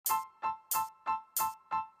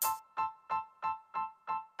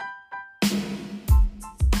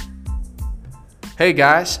Hey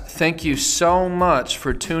guys, thank you so much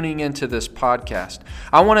for tuning into this podcast.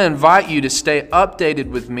 I want to invite you to stay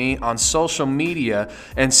updated with me on social media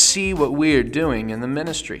and see what we are doing in the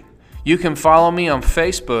ministry. You can follow me on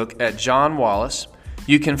Facebook at John Wallace.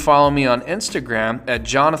 You can follow me on Instagram at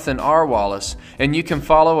Jonathan R. Wallace, and you can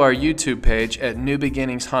follow our YouTube page at New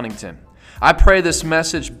Beginnings Huntington. I pray this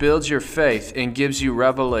message builds your faith and gives you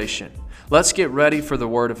revelation. Let's get ready for the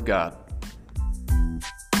Word of God.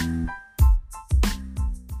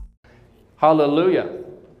 Hallelujah.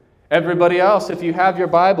 Everybody else, if you have your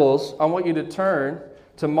Bibles, I want you to turn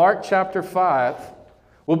to Mark chapter 5.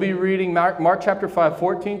 We'll be reading Mark chapter 5,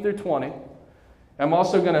 14 through 20. I'm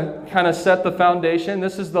also going to kind of set the foundation.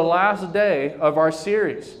 This is the last day of our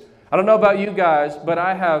series. I don't know about you guys, but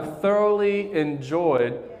I have thoroughly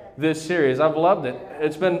enjoyed this series. I've loved it.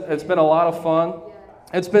 It's been a lot of fun.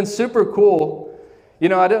 It's been super cool. You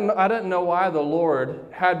know, I didn't know why the Lord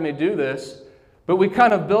had me do this. But we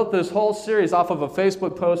kind of built this whole series off of a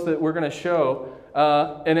Facebook post that we're going to show.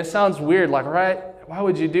 And it sounds weird, like, right? Why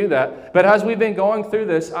would you do that? But as we've been going through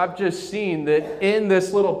this, I've just seen that in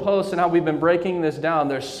this little post and how we've been breaking this down,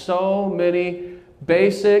 there's so many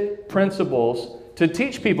basic principles to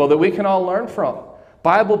teach people that we can all learn from.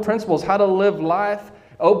 Bible principles, how to live life,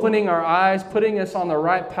 opening our eyes, putting us on the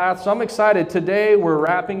right path. So I'm excited. Today we're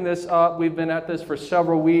wrapping this up. We've been at this for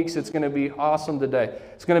several weeks. It's going to be awesome today.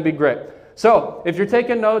 It's going to be great. So, if you're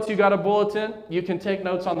taking notes, you got a bulletin. You can take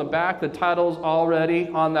notes on the back. The title's already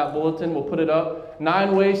on that bulletin. We'll put it up.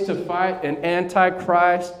 9 ways to fight an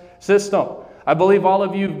antichrist system. I believe all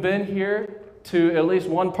of you have been here to at least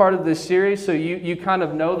one part of this series, so you kind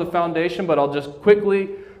of know the foundation, but I'll just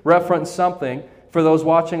quickly reference something for those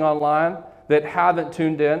watching online that haven't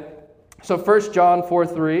tuned in. So 1 John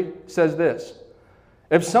 4:3 says this: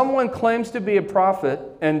 if someone claims to be a prophet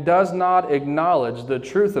and does not acknowledge the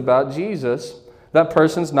truth about Jesus, that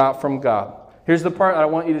person's not from God. Here's the part I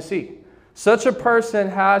want you to see. Such a person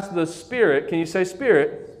has the spirit, can you say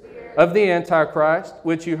spirit, of the Antichrist,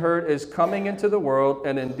 which you heard is coming into the world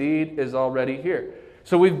and indeed is already here.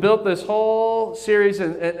 So we've built this whole series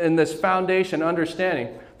in this foundation understanding.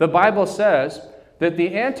 The Bible says that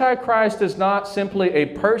the Antichrist is not simply a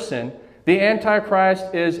person. The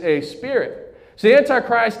Antichrist is a spirit. So the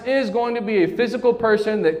Antichrist is going to be a physical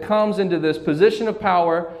person that comes into this position of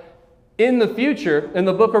power in the future in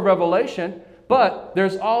the book of Revelation, but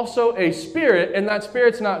there's also a spirit, and that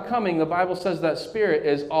spirit's not coming. The Bible says that spirit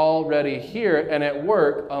is already here and at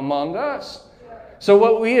work among us. So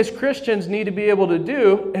what we as Christians need to be able to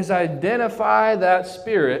do is identify that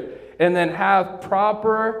spirit and then have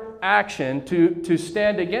proper action to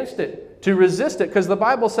stand against it, to resist it, because the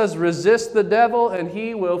Bible says resist the devil and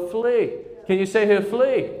he will flee. Can you say he'll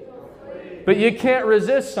flee? But you can't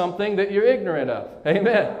resist something that you're ignorant of.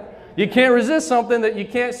 Amen. You can't resist something that you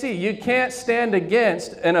can't see. You can't stand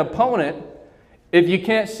against an opponent if you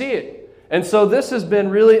can't see it. And so this has been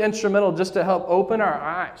really instrumental just to help open our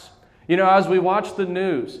eyes. You know, as we watch the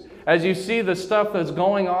news, as you see the stuff that's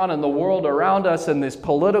going on in the world around us and this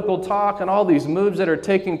political talk and all these moves that are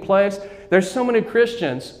taking place, there's so many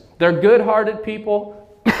Christians. They're good-hearted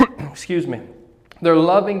people. Excuse me. They're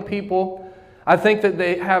loving people. I think that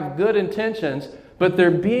they have good intentions, but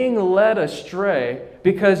they're being led astray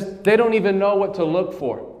because they don't even know what to look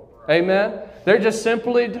for. Amen? They're just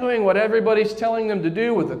simply doing what everybody's telling them to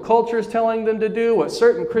do, what the culture is telling them to do, what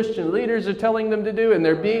certain Christian leaders are telling them to do, and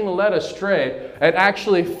they're being led astray at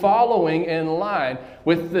actually following in line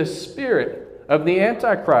with the spirit of the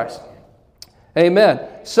Antichrist. Amen.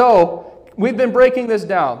 So, we've been breaking this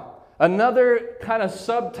down. Another kind of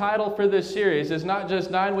subtitle for this series is not just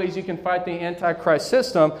 9 ways you can fight the Antichrist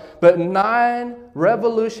system, but 9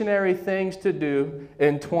 revolutionary things to do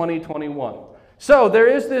in 2021. So there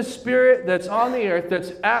is this spirit that's on the earth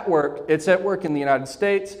that's at work. It's at work in the United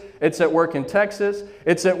States. It's at work in Texas.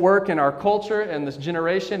 It's at work in our culture and this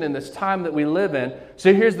generation and this time that we live in.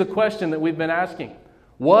 So here's the question that we've been asking.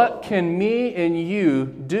 What can me and you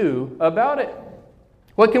do about it?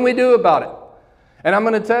 What can we do about it? And I'm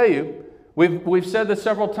going to tell you, we've said this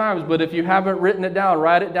several times, but if you haven't written it down,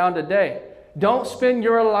 write it down today. Don't spend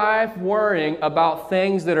your life worrying about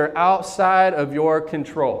things that are outside of your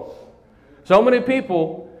control. So many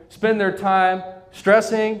people spend their time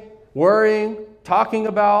stressing, worrying, talking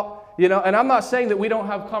about, and I'm not saying that we don't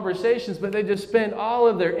have conversations, but they just spend all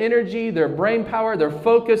of their energy, their brain power, their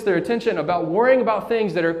focus, their attention about worrying about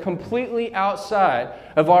things that are completely outside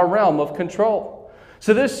of our realm of control.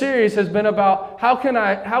 So this series has been about how can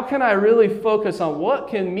I really focus on what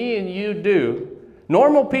can me and you do,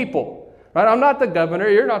 normal people, right? I'm not the governor,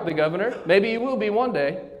 you're not the governor, maybe you will be one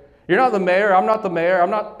day. You're not the mayor. I'm not the mayor. I'm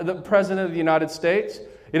not the president of the United States.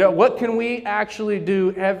 You know, what can we actually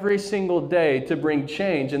do every single day to bring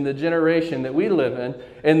change in the generation that we live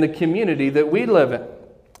in the community that we live in?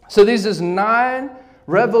 So these is 9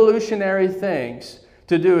 revolutionary things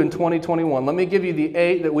to do in 2021. Let me give you the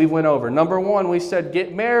 8 that we went over. Number 1, we said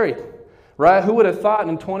get married, right? Who would have thought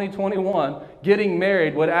in 2021 getting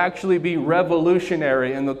married would actually be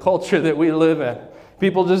revolutionary in the culture that we live in?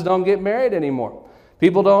 People just don't get married anymore.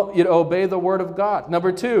 People don't obey the Word of God.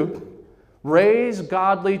 Number 2, raise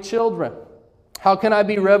godly children. How can I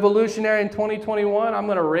be revolutionary in 2021? I'm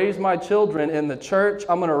going to raise my children in the church.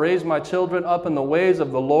 I'm going to raise my children up in the ways of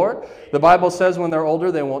the Lord. The Bible says when they're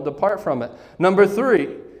older, they won't depart from it. Number 3,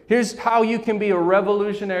 here's how you can be a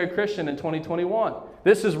revolutionary Christian in 2021.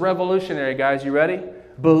 This is revolutionary, guys. You ready?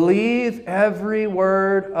 Believe every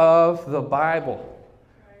word of the Bible.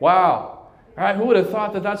 Wow. All right, who would have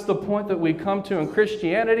thought that that's the point that we come to in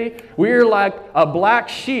Christianity? We're like a black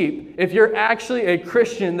sheep if you're actually a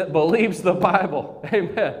Christian that believes the Bible.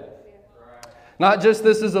 Amen. Not just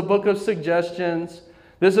this is a book of suggestions.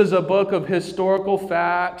 This is a book of historical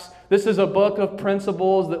facts. This is a book of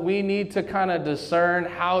principles that we need to kind of discern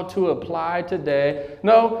how to apply today.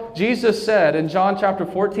 No, Jesus said in John chapter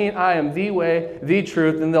 14, I am the way, the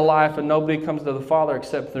truth, and the life, and nobody comes to the Father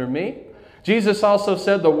except through me. Jesus also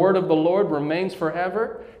said the word of the Lord remains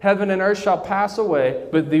forever. Heaven and earth shall pass away,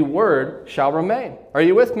 but the word shall remain. Are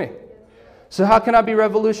you with me? So how can I be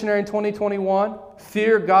revolutionary in 2021?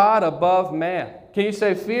 Fear God above man. Can you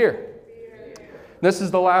say fear? This is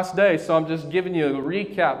the last day, so I'm just giving you a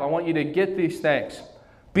recap. I want you to get these things.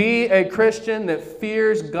 Be a Christian that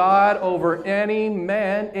fears God over any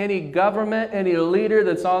man, any government, any leader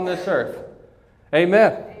that's on this earth.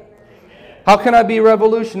 Amen. How can I be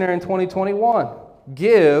revolutionary in 2021?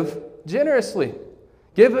 Give generously.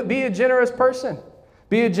 Be a generous person.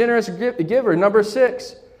 Be a generous giver. Number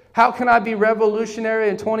 6, how can I be revolutionary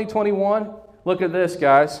in 2021? Look at this,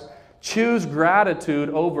 guys. Choose gratitude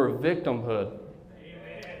over victimhood.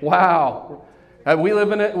 Wow. We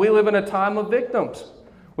live in a time of victims.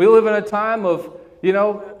 We live in a time of,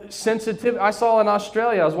 sensitive. I saw in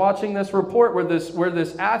Australia, I was watching this report where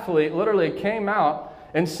this athlete literally came out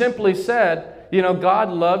and simply said, God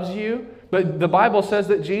loves you, but the Bible says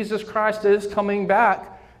that Jesus Christ is coming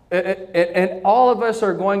back, and all of us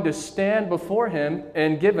are going to stand before Him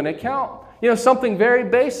and give an account. Something very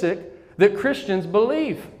basic that Christians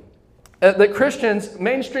believe. That Christians,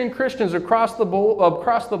 mainstream Christians across the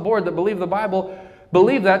board that believe the Bible,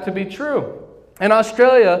 believe that to be true. In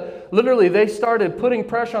Australia, literally, they started putting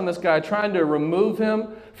pressure on this guy, trying to remove him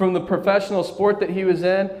from the professional sport that he was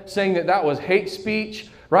in, saying that was hate speech,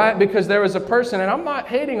 right? Because there was a person, and I'm not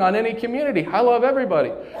hating on any community. I love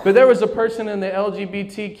everybody. But there was a person in the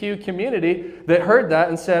LGBTQ community that heard that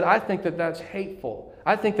and said, I think that that's hateful.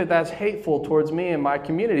 I think that that's hateful towards me and my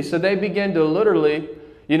community. So they began to literally,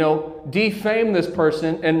 defame this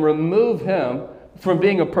person and remove him from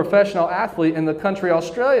being a professional athlete in the country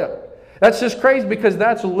Australia. That's just crazy because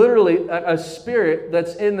that's literally a spirit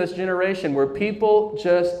that's in this generation where people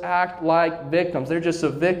just act like victims. They're just a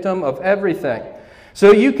victim of everything.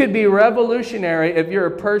 So you could be revolutionary if you're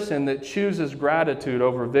a person that chooses gratitude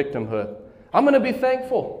over victimhood. I'm going to be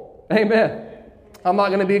thankful. Amen. I'm not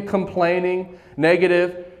going to be complaining,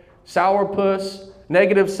 negative, sourpuss,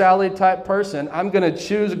 negative Sally type person. I'm going to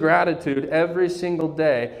choose gratitude every single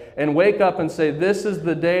day and wake up and say, this is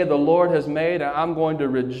the day the Lord has made, and I'm going to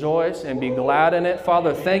rejoice and be glad in it.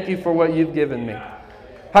 Father, thank you for what you've given me.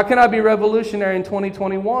 How can I be revolutionary in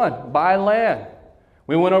 2021? Buy land.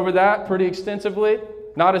 We went over that pretty extensively.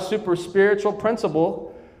 Not a super spiritual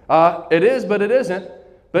principle. It is, but it isn't.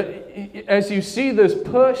 But as you see this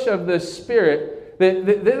push of this spirit,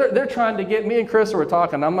 they're trying to get, me and Chris were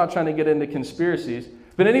talking, I'm not trying to get into conspiracies,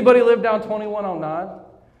 but anybody live down 2109?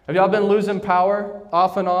 Have y'all been losing power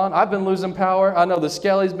off and on? I've been losing power. I know the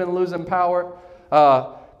Skelly's been losing power.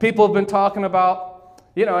 People have been talking about,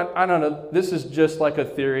 I don't know, this is just like a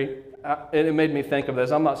theory. It made me think of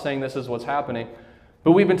this. I'm not saying this is what's happening,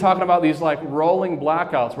 but we've been talking about these like rolling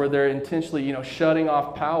blackouts where they're intentionally, shutting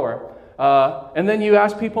off power. And then you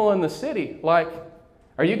ask people in the city, like,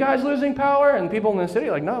 are you guys losing power? And people in the city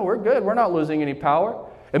are like, no, we're good. We're not losing any power.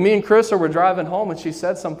 And me and Chris were driving home, and she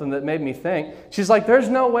said something that made me think. She's like, there's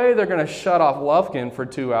no way they're going to shut off Lufkin for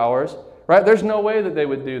 2 hours, right? There's no way that they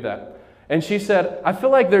would do that. And she said, I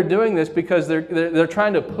feel like they're doing this because they're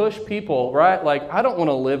trying to push people, right? Like, I don't want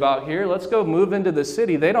to live out here. Let's go move into the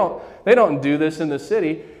city. They don't do this in the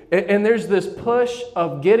city. And there's this push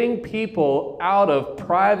of getting people out of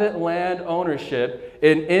private land ownership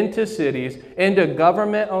and into cities, into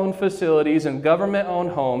government-owned facilities and government-owned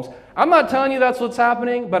homes. I'm not telling you that's what's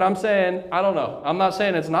happening, but I'm saying, I don't know. I'm not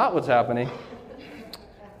saying it's not what's happening.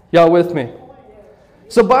 Y'all with me?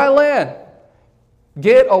 So buy land.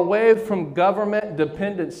 Get away from government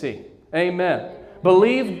dependency. Amen.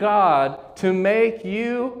 Believe God to make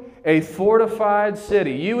you a fortified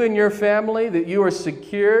city. You and your family, that you are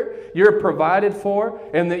secure, you're provided for,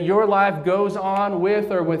 and that your life goes on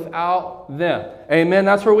with or without them. Amen.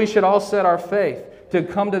 That's where we should all set our faith, to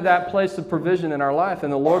come to that place of provision in our life,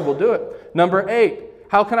 and the Lord will do it. Number 8,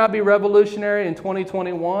 how can I be revolutionary in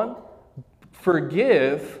 2021?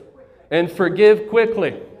 Forgive, and forgive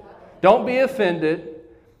quickly. Don't be offended.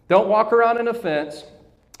 Don't walk around in offense.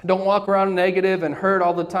 Don't walk around negative and hurt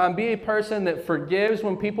all the time. Be a person that forgives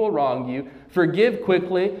when people wrong you. Forgive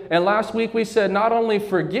quickly. And last week we said not only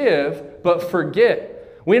forgive, but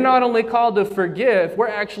forget. We're not only called to forgive, we're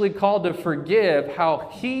actually called to forgive how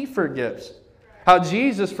He forgives. How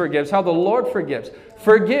Jesus forgives, how the Lord forgives.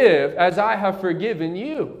 Forgive as I have forgiven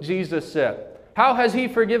you, Jesus said. How has He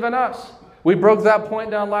forgiven us? We broke that point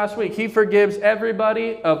down last week. He forgives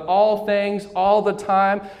everybody of all things all the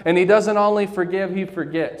time. And He doesn't only forgive, He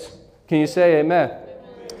forgets. Can you say amen?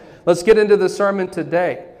 Amen. Let's get into the sermon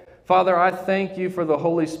today. Father, I thank You for the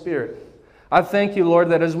Holy Spirit. I thank You, Lord,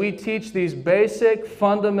 that as we teach these basic,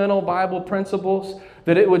 fundamental Bible principles,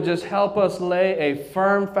 that it would just help us lay a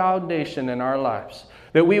firm foundation in our lives.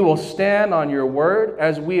 That we will stand on Your word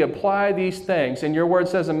as we apply these things. And Your word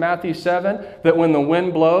says in Matthew 7 that when the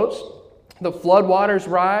wind blows, the floodwaters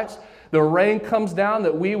rise, the rain comes down,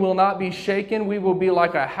 that we will not be shaken. We will be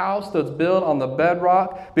like a house that's built on the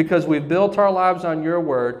bedrock because we've built our lives on Your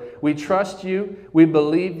word. We trust You, we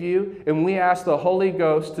believe You, and we ask the Holy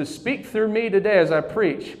Ghost to speak through me today as I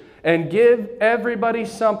preach and give everybody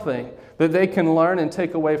something that they can learn and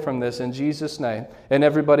take away from this in Jesus' name. And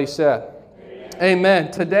everybody said, Amen.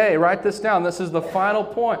 Today, write this down. This is the final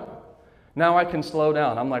point. Now I can slow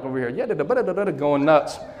down. I'm like over here, going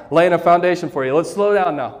nuts, laying a foundation for you. Let's slow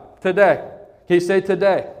down now. Today. Can you say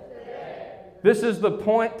today? Today. This is the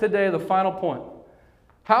point today, the final point.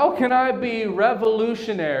 How can I be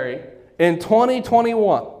revolutionary in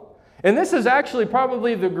 2021? And this is actually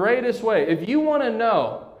probably the greatest way. If you want to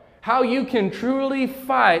know how you can truly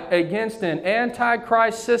fight against an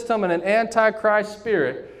antichrist system and an antichrist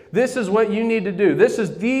spirit, this is what you need to do. This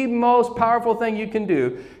is the most powerful thing you can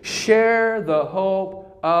do. Share the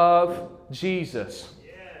hope of Jesus.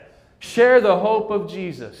 Yes. Share the hope of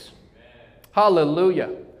Jesus. Amen. Hallelujah.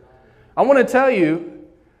 I want to tell you,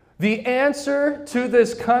 the answer to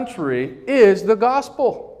this country is the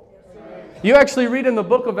gospel. Yes. You actually read in the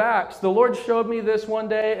book of Acts, the Lord showed me this one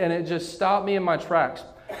day and it just stopped me in my tracks.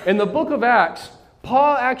 In the book of Acts,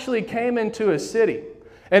 Paul actually came into a city.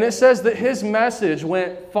 And it says that his message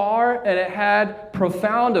went far and it had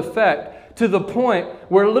profound effect to the point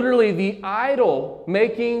where literally the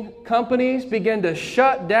idol-making companies began to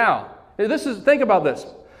shut down. Think about this.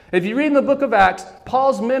 If you read in the book of Acts,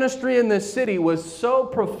 Paul's ministry in this city was so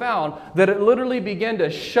profound that it literally began to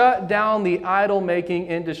shut down the idol-making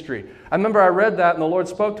industry. I remember I read that and the Lord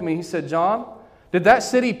spoke to me. He said, John, did that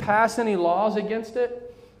city pass any laws against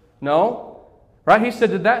it? No. Right? He said,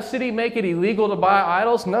 did that city make it illegal to buy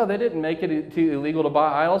idols? No, they didn't make it illegal to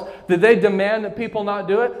buy idols. Did they demand that people not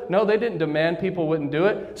do it? No, they didn't demand people wouldn't do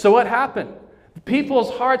it. So what happened? People's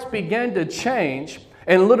hearts began to change.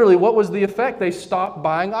 And literally, what was the effect? They stopped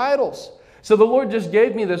buying idols. So the Lord just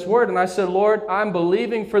gave me this word. And I said, Lord, I'm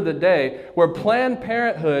believing for the day where Planned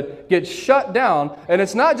Parenthood gets shut down. And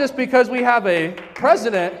it's not just because we have a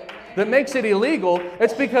president that makes it illegal.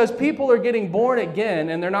 It's because people are getting born again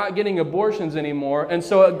and they're not getting abortions anymore. And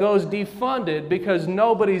so it goes defunded because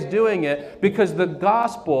nobody's doing it, because the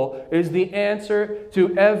gospel is the answer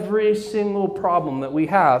to every single problem that we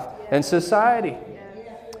have in society.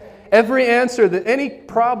 Every answer that any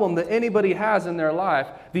problem that anybody has in their life,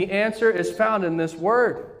 the answer is found in this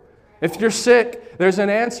word. If you're sick, there's an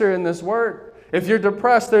answer in this word. If you're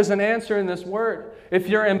depressed, there's an answer in this word. If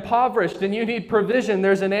you're impoverished and you need provision,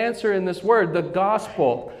 there's an answer in this word. The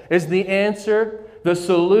gospel is the answer, the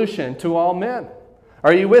solution to all men.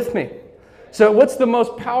 Are you with me? So what's the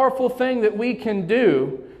most powerful thing that we can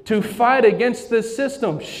do to fight against this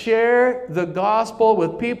system? Share the gospel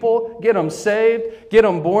with people, get them saved, get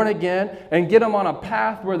them born again, and get them on a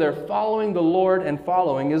path where they're following the Lord and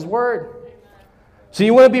following His word. So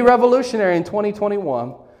you want to be revolutionary in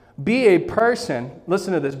 2021. Be a person,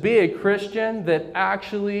 listen to this, be a Christian that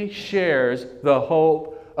actually shares the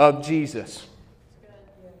hope of Jesus.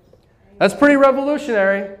 That's pretty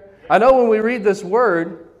revolutionary. I know when we read this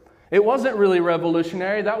word, it wasn't really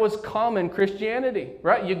revolutionary. That was common Christianity,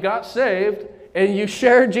 right? You got saved and you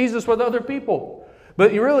shared Jesus with other people.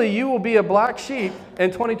 But you will be a black sheep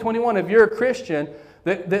in 2021 if you're a Christian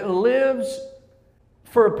that lives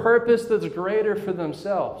for a purpose that's greater for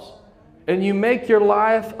themselves. And you make your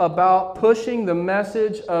life about pushing the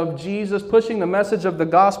message of Jesus, pushing the message of the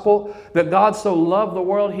gospel, that God so loved the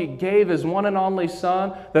world, He gave His one and only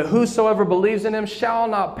Son, that whosoever believes in Him shall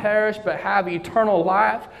not perish but have eternal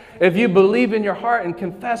life. If you believe in your heart and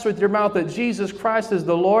confess with your mouth that Jesus Christ is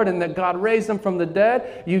the Lord and that God raised Him from the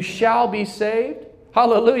dead, you shall be saved.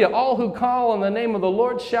 Hallelujah. All who call on the name of the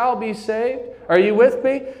Lord shall be saved. Are you with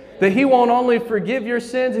me? That He won't only forgive your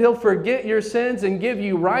sins, He'll forget your sins and give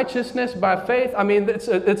you righteousness by faith. I mean,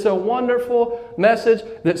 it's a wonderful message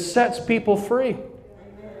that sets people free.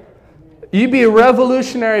 You'd be a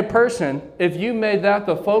revolutionary person if you made that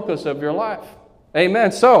the focus of your life.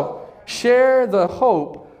 Amen. So, share the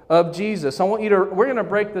hope of Jesus. we're going to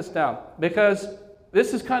break this down because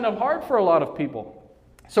this is kind of hard for a lot of people.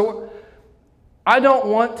 So, I don't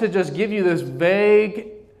want to just give you this vague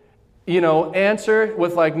answer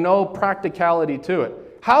with no practicality to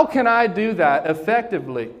it. How can I do that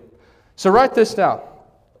effectively? So write this down.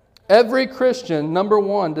 Every Christian, number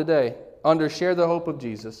one today, under Share the Hope of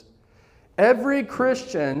Jesus, every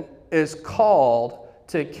Christian is called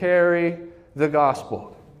to carry the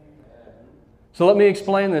gospel. So let me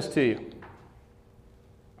explain this to you.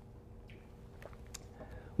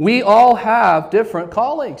 We all have different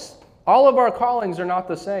callings. All of our callings are not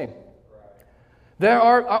the same.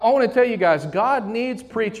 I want to tell you guys, God needs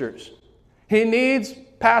preachers. He needs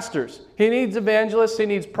pastors. He needs evangelists. He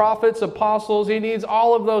needs prophets, apostles. He needs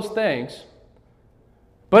all of those things.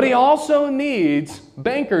 But He also needs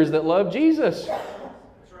bankers that love Jesus.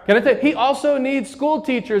 Can I tell you? He also needs school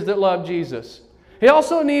teachers that love Jesus. He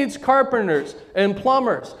also needs carpenters and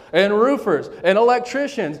plumbers and roofers and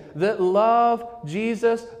electricians that love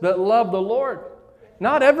Jesus, that love the Lord.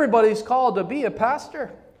 Not everybody's called to be a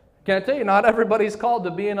pastor. Can I tell you, not everybody's called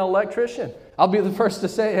to be an electrician. I'll be the first to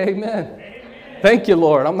say amen. Amen. Thank you,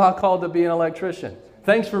 Lord. I'm not called to be an electrician.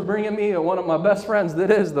 Thanks for bringing me one of my best friends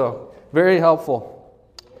that is, though. Very helpful.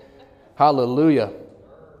 Hallelujah.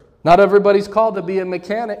 Not everybody's called to be a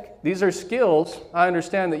mechanic. These are skills, I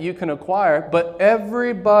understand, that you can acquire, but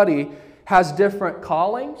everybody has different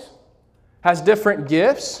callings, has different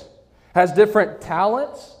gifts, has different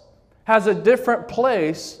talents, has a different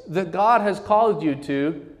place that God has called you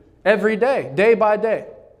to every day, day by day.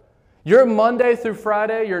 Your Monday through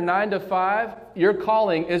Friday, your 9 to 5, your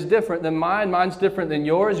calling is different than mine. Mine's different than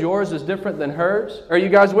yours. Yours is different than hers. Are you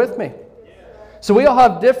guys with me? So we all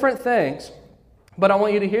have different things, but I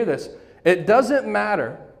want you to hear this. It doesn't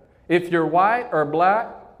matter if you're white or black,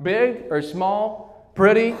 big or small,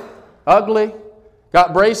 pretty, ugly,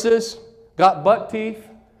 got braces, got buck teeth,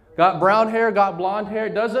 got brown hair, got blonde hair.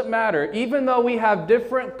 It doesn't matter. Even though we have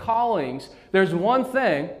different callings, there's one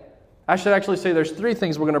thing. I should actually say there's three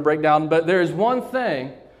things we're going to break down, but there's one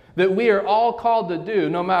thing that we are all called to do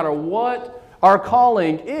no matter what our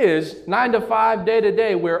calling is, 9 to 5, day to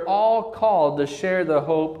day. We're all called to share the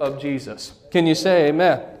hope of Jesus. Can you say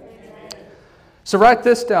amen? Amen. So write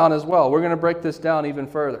this down as well. We're going to break this down even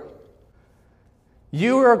further.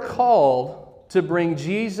 You are called to bring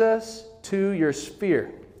Jesus to your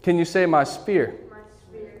sphere. Can you say my sphere? My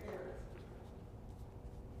sphere.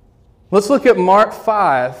 Let's look at Mark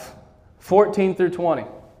 5, 14 through 20.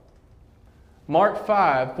 Mark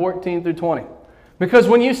 5, 14 through 20. Because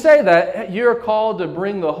when you say that, you're called to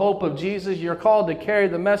bring the hope of Jesus, you're called to carry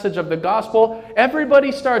the message of the gospel,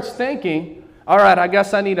 everybody starts thinking, all right, I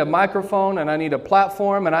guess I need a microphone and I need a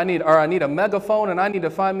platform and I need a megaphone and I need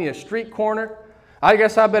to find me a street corner. I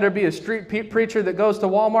guess I better be a street preacher that goes to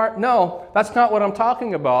Walmart. No, that's not what I'm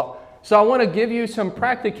talking about. So I want to give you some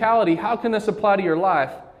practicality. How can this apply to your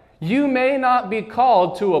life? You may not be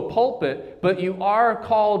called to a pulpit, but you are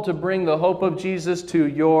called to bring the hope of Jesus to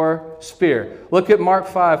your sphere. Look at Mark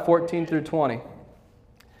 5, 14 through 20.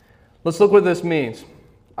 Let's look what this means.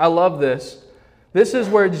 I love this. This is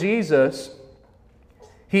where Jesus,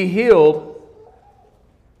 He healed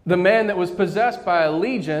the man that was possessed by a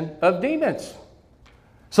legion of demons.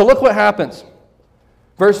 So look what happens.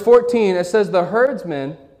 Verse 14, it says, the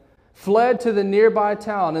herdsmen fled to the nearby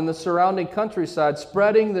town and the surrounding countryside,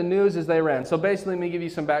 spreading the news as they ran. So basically, let me give you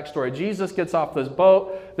some backstory. Jesus gets off this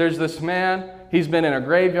boat. There's this man. He's been in a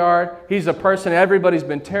graveyard. He's a person everybody's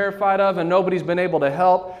been terrified of and nobody's been able to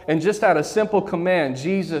help. And just at a simple command,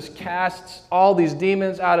 Jesus casts all these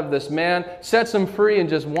demons out of this man, sets him free in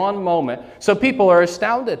just one moment. So people are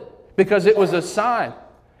astounded because it was a sign.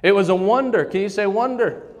 It was a wonder. Can you say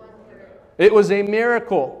wonder? It was a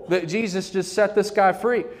miracle that Jesus just set this guy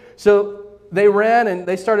free. So they ran and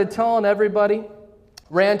they started telling everybody,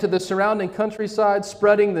 ran to the surrounding countryside,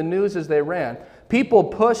 spreading the news as they ran. People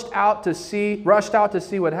rushed out to see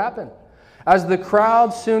what happened. As the crowd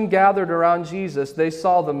soon gathered around Jesus, they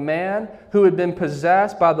saw the man who had been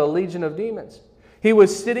possessed by the legion of demons. He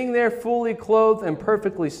was sitting there fully clothed and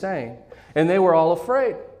perfectly sane, and they were all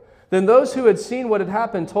afraid. Then those who had seen what had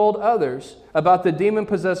happened told others about the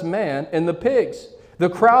demon-possessed man and the pigs. The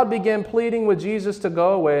crowd began pleading with Jesus to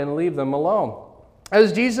go away and leave them alone.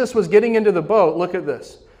 As Jesus was getting into the boat, look at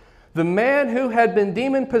this. The man who had been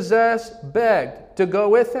demon-possessed begged to go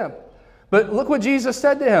with him. But look what Jesus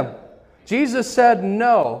said to him. Jesus said,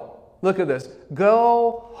 no. Look at this.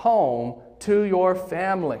 Go home to your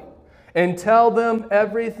family and tell them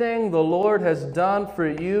everything the Lord has done for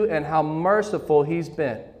you and how merciful He's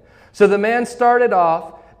been. So the man started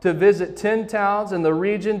off to visit 10 towns in the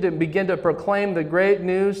region to begin to proclaim the great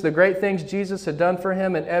news, the great things Jesus had done for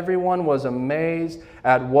him, and everyone was amazed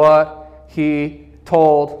at what he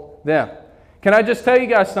told them. Can I just tell you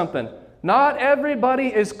guys something? Not everybody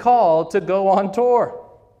is called to go on tour.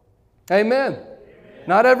 Amen.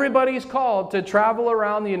 Not everybody is called to travel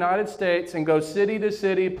around the United States and go city to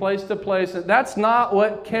city, place to place. That's not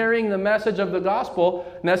what carrying the message of the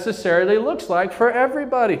gospel necessarily looks like for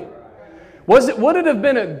everybody. Would it have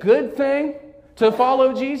been a good thing to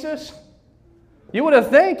follow Jesus? You would have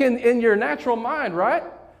think in your natural mind, right?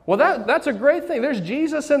 Well, that's a great thing. There's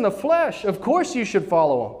Jesus in the flesh. Of course you should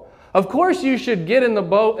follow Him. Of course you should get in the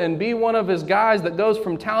boat and be one of His guys that goes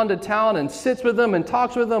from town to town and sits with them and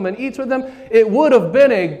talks with them and eats with them. It would have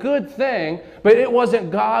been a good thing, but it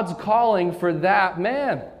wasn't God's calling for that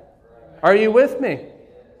man. Are you with me?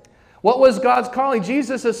 What was God's calling?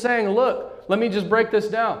 Jesus is saying, look, let me just break this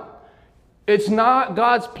down. It's not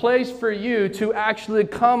God's place for you to actually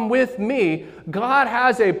come with me. God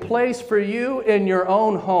has a place for you in your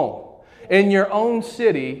own home, in your own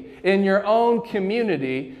city, in your own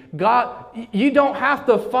community. God, you don't have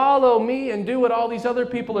to follow me and do what all these other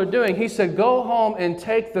people are doing. He said, go home and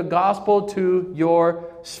take the gospel to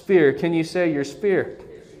your sphere. Can you say your sphere?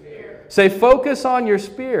 Say, focus on your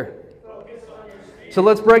sphere. So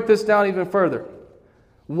let's break this down even further.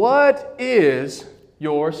 What is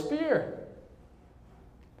your sphere?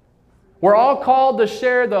 We're all called to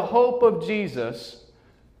share the hope of Jesus.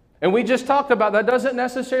 And we just talked about that doesn't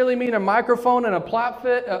necessarily mean a microphone and a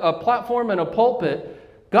platform and a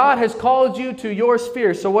pulpit. God has called you to your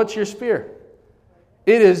sphere. So what's your sphere?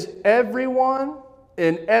 It is everyone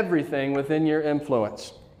and everything within your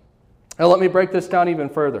influence. Now let me break this down even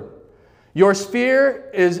further. Your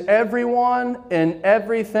sphere is everyone and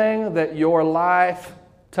everything that your life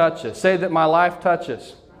touches. Say that my life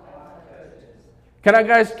touches. Can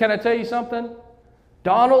I tell you something?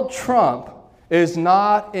 Donald Trump is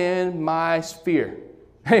not in my sphere.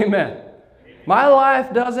 Amen. My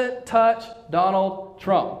life doesn't touch Donald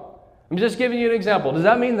Trump. I'm just giving you an example. Does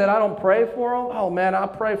that mean that I don't pray for him? Oh man, I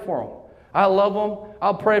pray for him. I love him.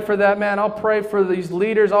 I'll pray for that man. I'll pray for these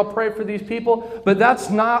leaders. I'll pray for these people. But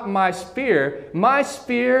that's not my sphere. My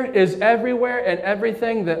sphere is everywhere and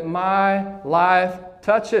everything that my life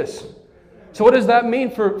touches. So what does that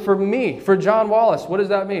mean for me, for John Wallace? What does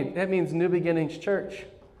that mean? It means New Beginnings Church.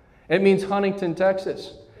 It means Huntington,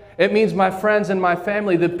 Texas. It means my friends and my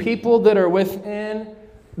family, the people that are within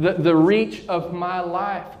the reach of my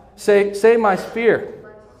life. Say my sphere.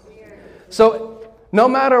 So no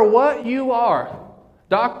matter what you are,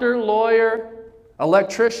 doctor, lawyer,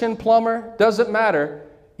 electrician, plumber, doesn't matter.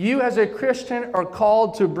 You as a Christian are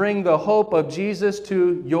called to bring the hope of Jesus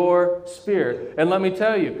to your sphere. And let me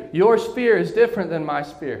tell you, your sphere is different than my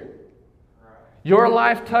sphere. Your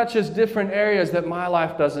life touches different areas that my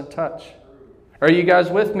life doesn't touch. Are you guys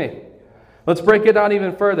with me? Let's break it down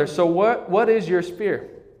even further. So what is your sphere?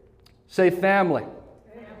 Say family.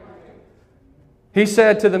 He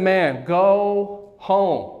said to the man, go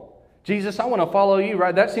home. Jesus, I want to follow you,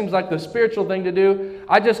 right? That seems like the spiritual thing to do.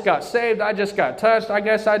 I just got saved. I just got touched. I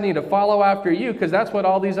guess I need to follow after you because that's what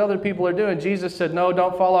all these other people are doing. Jesus said, no,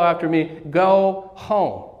 don't follow after me. Go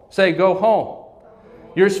home. Say, go home.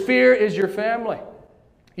 Your sphere is your family.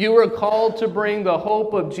 You are called to bring the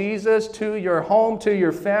hope of Jesus to your home, to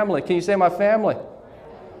your family. Can you say my family?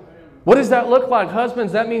 What does that look like?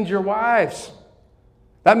 Husbands, that means your wives.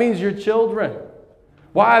 That means your children.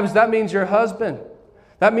 Wives, that means your husband.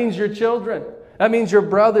 That means your children. That means your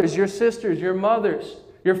brothers, your sisters, your mothers,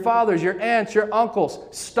 your fathers, your aunts, your uncles.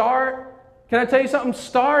 Can I tell you something?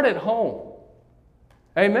 Start at home.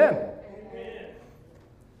 Amen.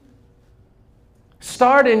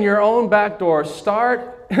 Start in your own back door.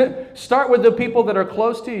 Start with the people that are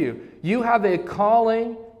close to you. You have a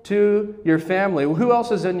calling to your family. Who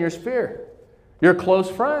else is in your sphere? Your close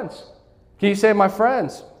friends. Can you say, my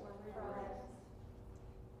friends?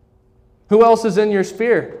 Who else is in your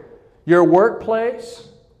sphere? Your workplace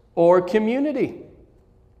or community.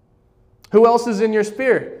 Who else is in your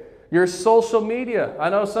sphere? Your social media. I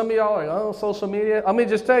know some of y'all are, oh, social media. Let me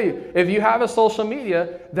just tell you, if you have a social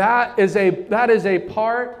media, that is a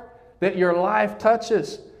part that your life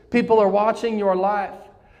touches. People are watching your life.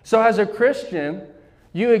 So as a Christian,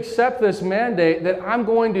 you accept this mandate that I'm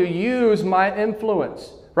going to use my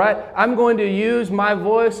influence, right? I'm going to use my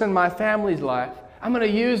voice in my family's life. I'm going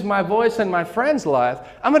to use my voice in my friend's life.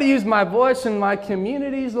 I'm going to use my voice in my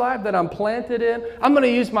community's life that I'm planted in. I'm going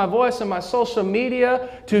to use my voice in my social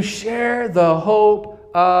media to share the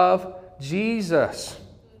hope of Jesus.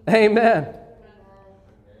 Amen.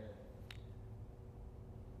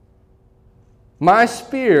 My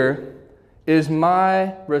sphere is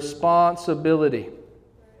my responsibility.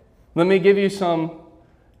 Let me give you some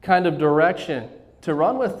kind of direction to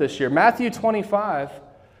run with this year. Matthew 25.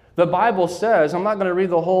 The Bible says, I'm not going to read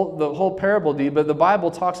the whole parable to you, but the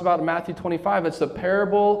Bible talks about in Matthew 25, it's the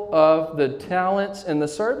parable of the talents and the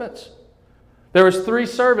servants. There was 3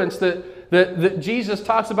 servants that Jesus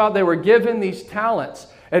talks about. They were given these talents.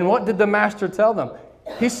 And what did the master tell them?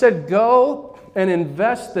 He said, go and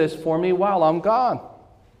invest this for me while I'm gone.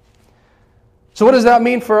 So what does that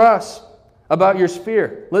mean for us about your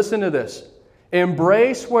sphere? Listen to this.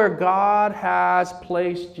 Embrace where God has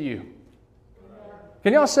placed you.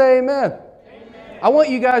 Can y'all say amen? Amen? I want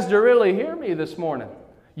you guys to really hear me this morning.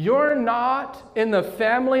 You're not in the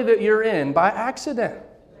family that you're in by accident.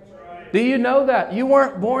 Right. Do you know that? You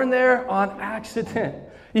weren't born there on accident.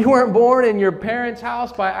 You weren't born in your parents'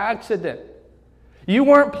 house by accident. You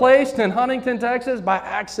weren't placed in Huntington, Texas by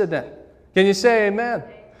accident. Can you say amen?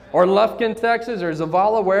 Or Lufkin, Texas, or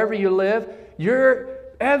Zavala, wherever you live.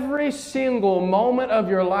 Every single moment of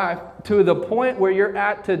your life to the point where you're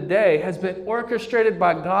at today has been orchestrated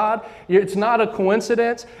by God. It's not a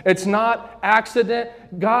coincidence. It's not accident.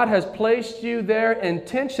 God has placed you there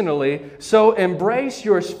intentionally. So embrace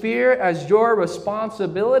your sphere as your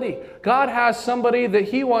responsibility. God has somebody that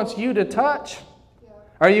He wants you to touch.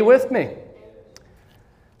 Are you with me?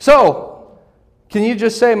 So, can you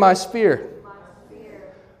just say my sphere?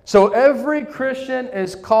 So every Christian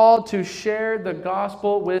is called to share the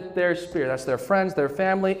gospel with their sphere. That's their friends, their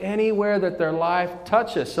family, anywhere that their life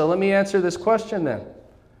touches. So let me answer this question then.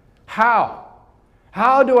 How?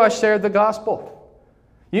 How do I share the gospel?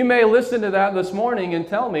 You may listen to that this morning and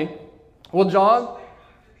tell me, well, John,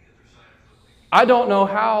 I don't know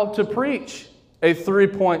how to preach a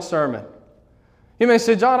 3-point sermon. You may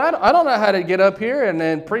say, John, I don't know how to get up here and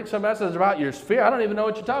then preach a message about your sphere. I don't even know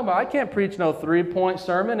what you're talking about. I can't preach no 3-point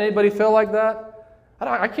sermon. Anybody feel like that?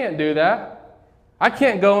 I can't do that. I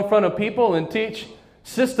can't go in front of people and teach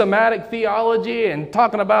systematic theology and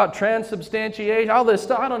talking about transubstantiation, all this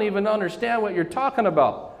stuff. I don't even understand what you're talking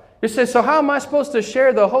about. You say, so how am I supposed to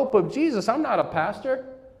share the hope of Jesus? I'm not a pastor.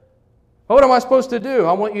 What am I supposed to do?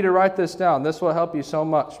 I want you to write this down. This will help you so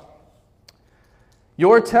much.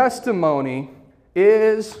 Your testimony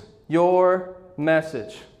is your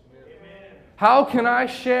message. Amen. How can I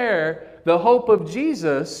share the hope of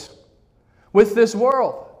Jesus with this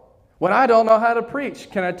world when I don't know how to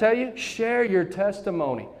preach? Can I tell you? Share your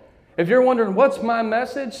testimony. If you're wondering, what's my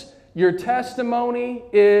message? Your testimony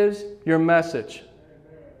is your message.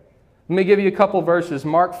 Let me give you a couple verses.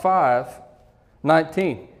 Mark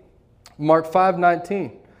 5:19. Mark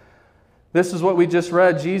 5:19. This is what we just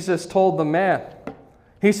read. Jesus told the man.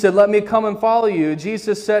 He said, let me come and follow you.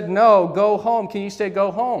 Jesus said, no, go home. Can you say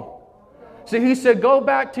go home? So he said, go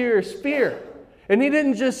back to your sphere. And He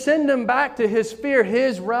didn't just send him back to his sphere,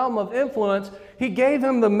 his realm of influence. He gave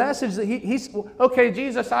him the message that he's, okay,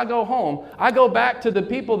 Jesus, I go home. I go back to the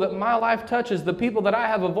people that my life touches, the people that I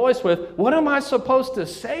have a voice with. What am I supposed to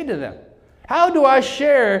say to them? How do I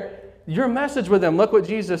share your message with them? Look what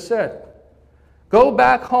Jesus said. Go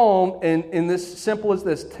back home and in this simple as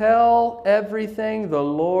this. Tell everything the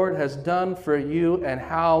Lord has done for you and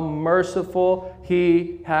how merciful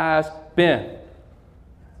He has been.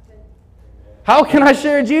 How can I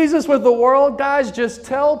share Jesus with the world, guys? Just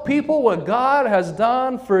tell people what God has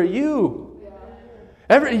done for you.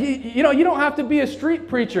 You don't have to be a street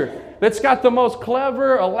preacher that's got the most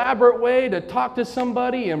clever, elaborate way to talk to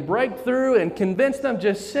somebody and break through and convince them.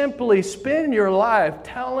 Just simply spend your life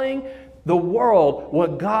telling the world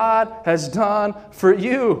what God has done for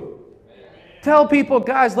you. Tell people,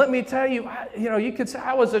 guys, let me tell you, you could say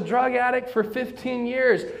I was a drug addict for 15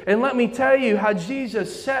 years, and let me tell you how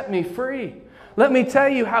Jesus set me free. Let me tell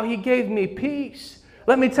you how He gave me peace.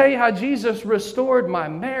 Let me tell you how Jesus restored my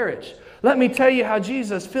marriage. Let me tell you how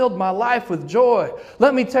Jesus filled my life with joy.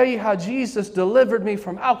 Let me tell you how Jesus delivered me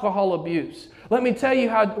from alcohol abuse. Let me tell you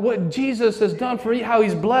what Jesus has done for me, how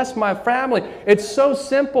He's blessed my family. It's so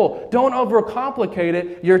simple. Don't overcomplicate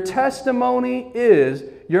it. Your testimony is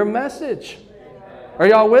your message. Are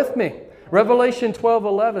y'all with me? Revelation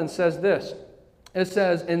 12:11 says this. It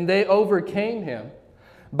says, and they overcame Him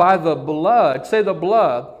by the blood, say the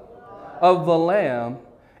blood of the Lamb,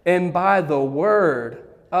 and by the word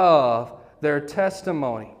of their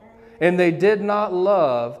testimony. And they did not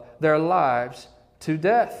love their lives to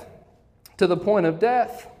death, to the point of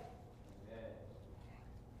death.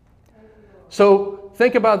 So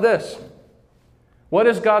think about this. What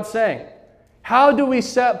is God saying? How do we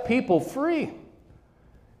set people free?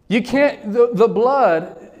 You can't, the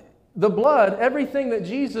blood, everything that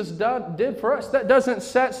Jesus did for us, that doesn't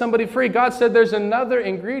set somebody free. God said there's another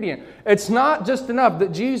ingredient. It's not just enough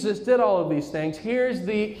that Jesus did all of these things. Here's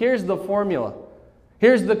the formula.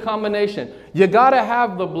 Here's the combination. You got to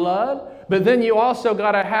have the blood, but then you also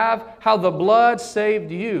got to have how the blood saved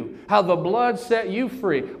you, how the blood set you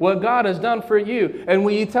free, what God has done for you. And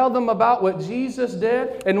when you tell them about what Jesus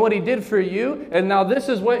did and what He did for you, and now this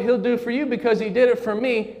is what He'll do for you because He did it for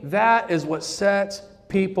me, that is what sets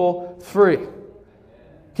people free.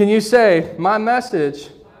 Can you say, my message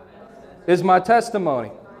is my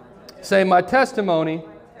testimony? Say, my testimony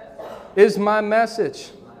is my message.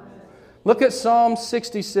 Look at Psalm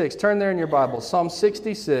 66. Turn there in your Bible. Psalm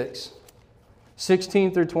 66,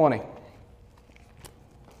 16 through 20.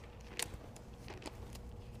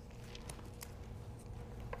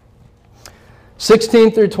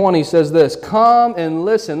 (16 through 20) says this, come and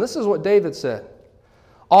listen. This is what David said.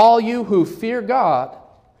 All you who fear God,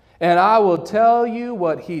 and I will tell you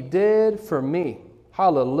what He did for me.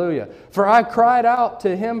 Hallelujah. For I cried out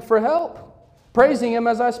to Him for help, praising Him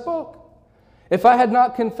as I spoke. If I had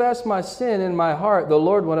not confessed my sin in my heart, the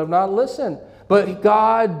Lord would have not listened. But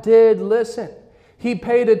God did listen. He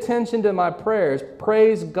paid attention to my prayers.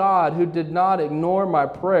 Praise God who did not ignore my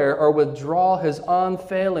prayer or withdraw His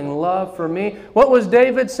unfailing love for me. What was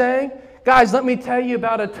David saying? Guys, let me tell you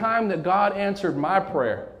about a time that God answered my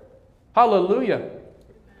prayer. Hallelujah.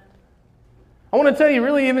 I want to tell you,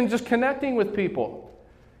 really even just connecting with people.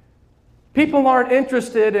 People aren't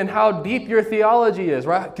interested in how deep your theology is,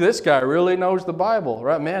 right? This guy really knows the Bible,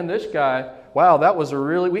 right? Man, this guy, wow,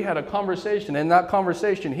 we had a conversation. In that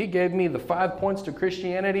conversation, he gave me the 5 points to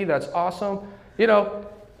Christianity. That's awesome. You know,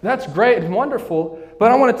 that's great and wonderful.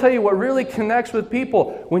 But I want to tell you what really connects with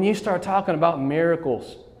people when you start talking about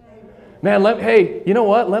miracles. Man, hey, you know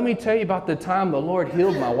what? Let me tell you about the time the Lord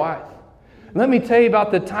healed my wife. Let me tell you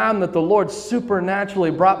about the time that the Lord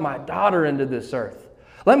supernaturally brought my daughter into this earth.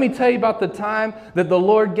 Let me tell you about the time that the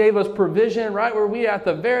Lord gave us provision right where we at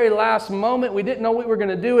the very last moment. We didn't know what we were going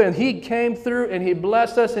to do, and He came through and He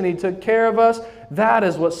blessed us and He took care of us. That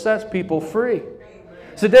is what sets people free.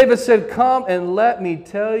 So David said, come and let me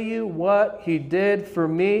tell you what He did for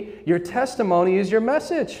me. Your testimony is your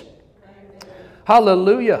message.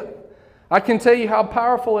 Hallelujah. I can tell you how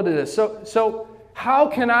powerful it is. So how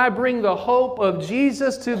can I bring the hope of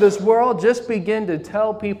Jesus to this world? Just begin to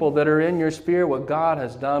tell people that are in your sphere what God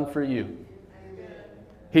has done for you.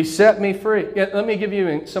 He set me free. Let me give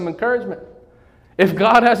you some encouragement. If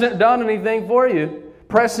God hasn't done anything for you,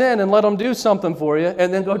 press in and let Him do something for you,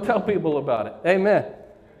 and then go tell people about it. Amen.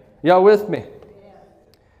 Y'all with me?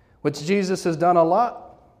 Which Jesus has done a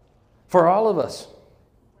lot for all of us.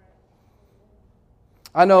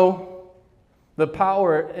 I know the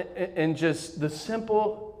power in just the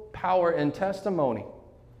simple power in testimony.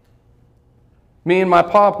 Me and my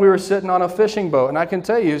pop, we were sitting on a fishing boat, and I can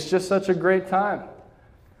tell you, it's just such a great time.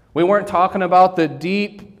 We weren't talking about the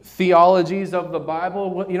deep theologies of the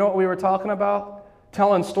Bible. You know what we were talking about?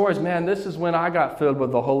 Telling stories. Man, this is when I got filled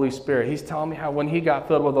with the Holy Spirit. He's telling me how when he got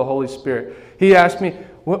filled with the Holy Spirit. He asked me,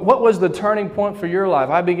 what was the turning point for your life?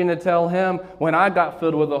 I began to tell him when I got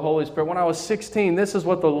filled with the Holy Spirit. When I was 16, this is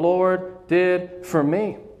what the Lord did for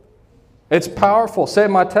me. It's powerful. Say,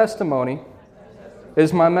 my testimony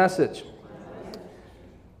is my message.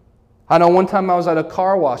 I know one time I was at a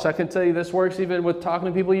car wash. I can tell you this works even with talking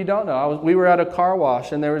to people you don't know. We were at a car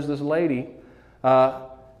wash, and there was this lady.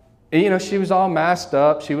 She was all masked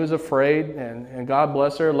up. She was afraid, and God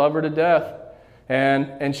bless her, love her to death.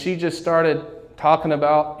 And she just started talking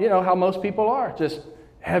about, how most people are, just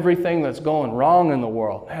everything that's going wrong in the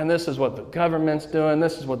world. And this is what the government's doing.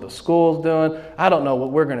 This is what the school's doing. I don't know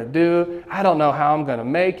what we're going to do. I don't know how I'm going to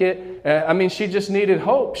make it. She just needed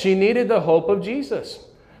hope. She needed the hope of Jesus.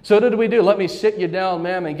 So what did we do? Let me sit you down,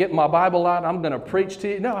 ma'am, and get my Bible out. I'm going to preach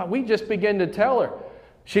to you. No, we just began to tell her.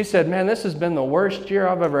 she said, man, this has been the worst year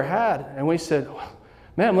I've ever had. And we said,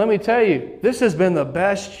 ma'am, let me tell you, this has been the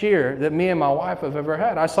best year that me and my wife have ever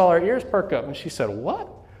had. I saw her ears perk up. And she said, what?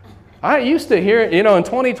 I used to hear it, in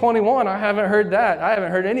 2021, I haven't heard that. I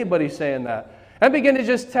haven't heard anybody saying that. I began to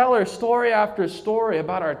just tell her story after story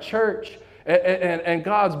about our church and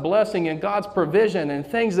God's blessing and God's provision and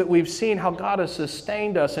things that we've seen, how God has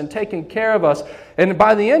sustained us and taken care of us. And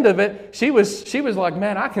by the end of it, she was like,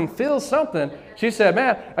 man, I can feel something. She said,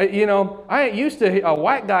 man, I ain't used to a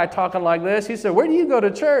white guy talking like this. He said, where do you go to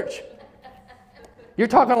church? You're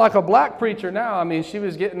talking like a black preacher now. I mean, she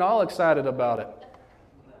was getting all excited about it.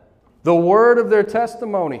 The word of their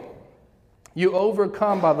testimony. You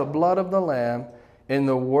overcome by the blood of the Lamb and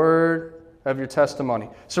the word of your testimony.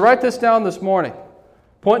 So write this down this morning.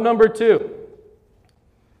 Point number 2.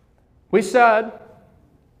 We said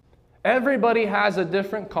everybody has a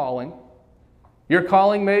different calling. Your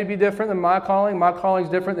calling may be different than my calling. My calling is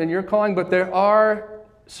different than your calling. But there are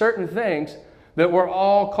certain things that we're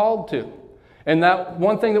all called to. And that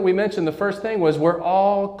one thing that we mentioned, the first thing was we're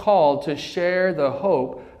all called to share the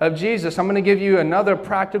hope of Jesus. I'm going to give you another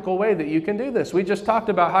practical way that you can do this. We just talked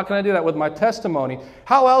about how can I do that with my testimony.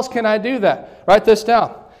 How else can I do that? Write this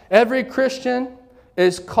down. Every Christian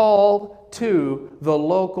is called to the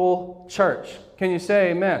local church. Can you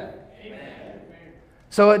say amen? Amen.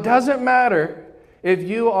 So it doesn't matter if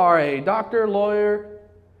you are a doctor, lawyer,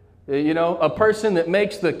 a person that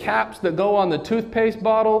makes the caps that go on the toothpaste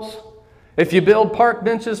bottles. If you build park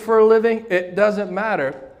benches for a living, it doesn't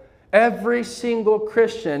matter. Every single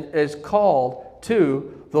Christian is called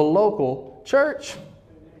to the local church.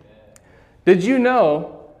 Did you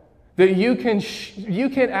know that you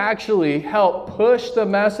can actually help push the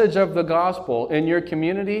message of the gospel in your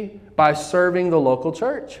community by serving the local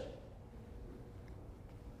church?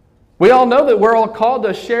 We all know that we're all called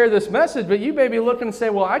to share this message, but you may be looking and say,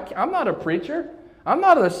 well, I'm not a preacher. I'm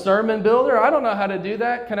not a sermon builder. I don't know how to do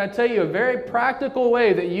that. Can I tell you a very practical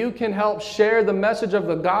way that you can help share the message of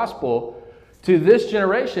the gospel to this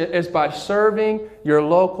generation is by serving your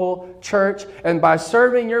local church. And by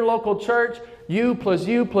serving your local church, you plus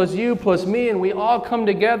you plus you plus me, and we all come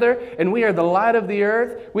together, and we are the light of the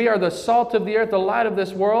earth. We are the salt of the earth, the light of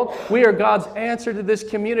this world. We are God's answer to this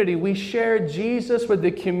community. We share Jesus with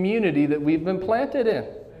the community that we've been planted in.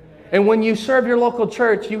 And when you serve your local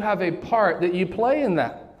church, you have a part that you play in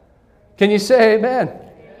that. Can you say amen?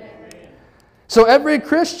 Amen. So every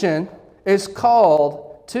Christian is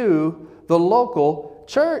called to the local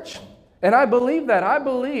church. And I believe that. I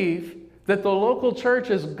believe that the local church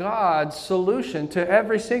is God's solution to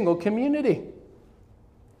every single community.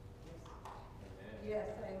 Yes,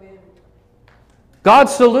 amen.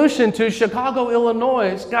 God's solution to Chicago,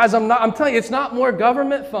 Illinois, guys, I'm telling you, it's not more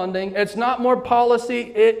government funding, it's not more policy,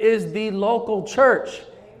 it is the local church.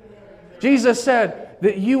 Amen. Jesus said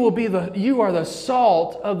that you are the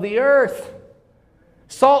salt of the earth.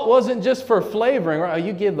 Salt wasn't just for flavoring, right?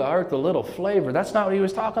 You give the earth a little flavor. That's not what he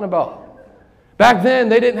was talking about. Back then,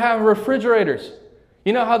 they didn't have refrigerators.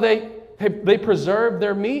 You know how they preserved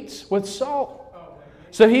their meats with salt?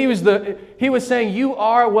 So he was saying, you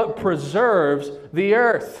are what preserves the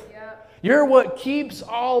earth. Yeah. You're what keeps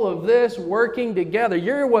all of this working together.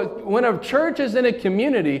 When a church is in a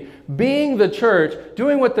community, being the church,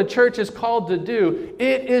 doing what the church is called to do,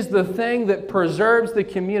 it is the thing that preserves the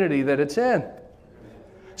community that it's in.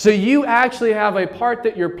 So you actually have a part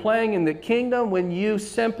that you're playing in the kingdom when you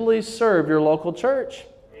simply serve your local church.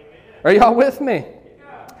 Amen. Are y'all with me?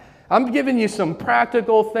 Yeah. I'm giving you some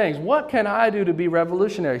practical things. What can I do to be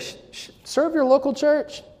revolutionary? Serve your local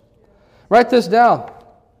church. Write this down.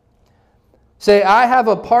 Say, I have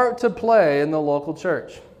a part to play in the local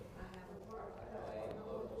church.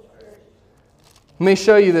 Let me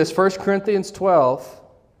show you this. 1 Corinthians 12.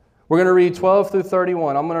 We're going to read 12 through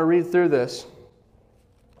 31. I'm going to read through this.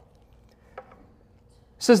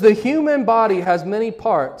 It says, the human body has many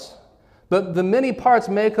parts, but the many parts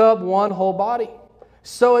make up one whole body.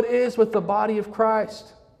 So it is with the body of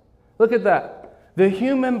Christ. Look at that. The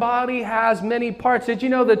human body has many parts. Did you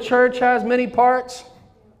know the church has many parts?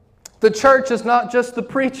 The church is not just the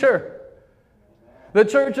preacher. The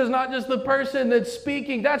church is not just the person that's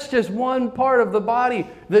speaking. That's just one part of the body.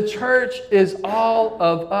 The church is all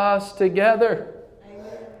of us together.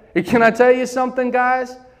 Amen. Can I tell you something,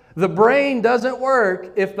 guys? The brain doesn't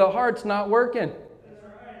work if the heart's not working.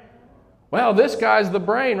 Well, this guy's the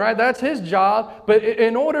brain, right? That's his job. But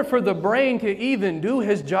in order for the brain to even do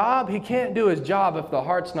his job, he can't do his job if the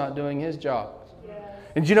heart's not doing his job.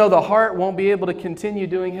 And you know the heart won't be able to continue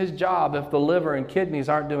doing his job if the liver and kidneys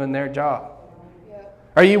aren't doing their job.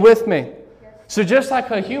 Are you with me? So just like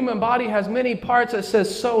a human body has many parts, it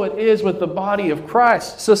says so it is with the body of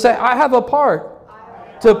Christ. So say, I have a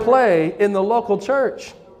part to play in the local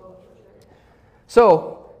church.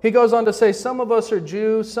 So he goes on to say, some of us are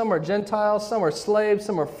Jews, some are Gentiles, some are slaves,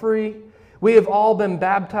 some are free. We have all been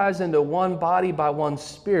baptized into one body by one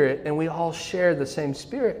Spirit, and we all share the same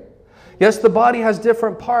Spirit. Yes, the body has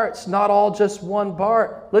different parts, not all just one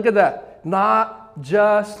part. Look at that. Not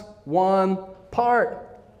just one part.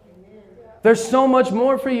 There's so much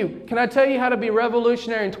more for you. Can I tell you how to be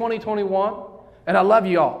revolutionary in 2021? And I love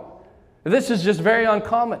you all. This is just very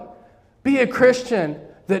uncommon. Be a Christian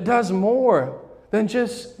that does more than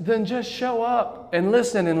just show up and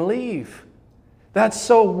listen and leave. That's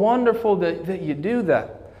so wonderful that you do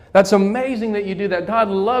that. That's amazing that you do that. God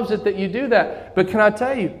loves it that you do that. But can I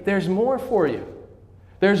tell you, there's more for you.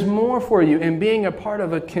 There's more for you in being a part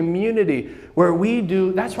of a community where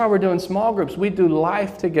that's why we're doing small groups. We do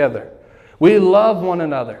life together. We love one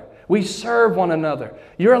another. We serve one another.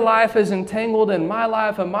 Your life is entangled in my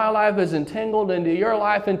life, and my life is entangled into your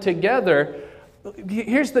life, and together,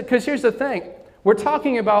 here's the thing. We're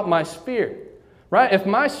talking about my sphere, right? If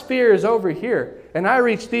my sphere is over here, and I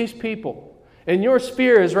reach these people, and your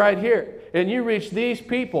sphere is right here, and you reach these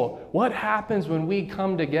people, what happens when we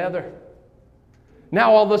come together?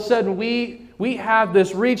 Now all of a sudden we have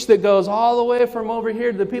this reach that goes all the way from over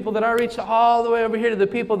here to the people that I reach, all the way over here to the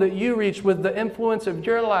people that you reach with the influence of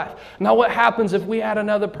your life. Now what happens if we add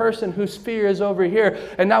another person whose sphere is over here,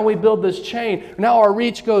 and now we build this chain? Now our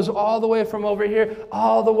reach goes all the way from over here,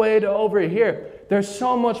 all the way to over here. There's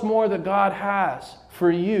so much more that God has for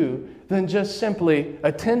you than just simply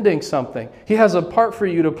attending something. He has a part for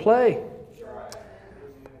you to play.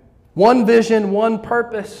 One vision, one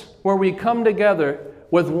purpose, where we come together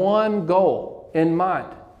with one goal in mind,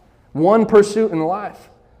 one pursuit in life,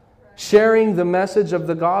 sharing the message of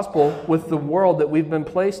the gospel with the world that we've been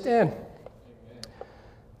placed in.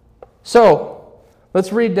 So,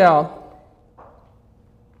 let's read down.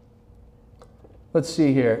 Let's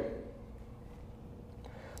see here.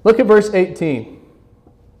 Look at verse 18.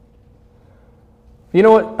 You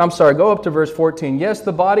know what? I'm sorry, go up to verse 14. Yes,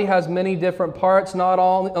 the body has many different parts, not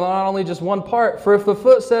only just one part. For if the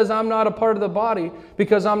foot says, I'm not a part of the body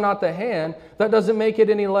because I'm not the hand, that doesn't make it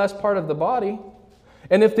any less part of the body.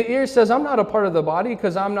 And if the ear says, I'm not a part of the body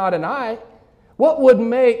because I'm not an eye, it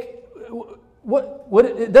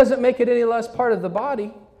doesn't make it any less part of the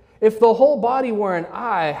body. If the whole body were an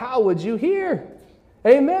eye, how would you hear?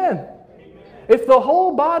 Amen. If the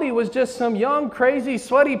whole body was just some young, crazy,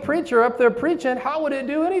 sweaty preacher up there preaching, how would it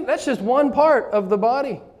do anything? That's just one part of the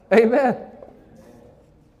body. Amen.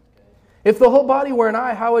 If the whole body were an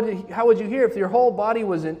eye, how would you hear? If your whole body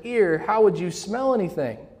was an ear, how would you smell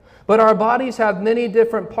anything? But our bodies have many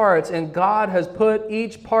different parts, and God has put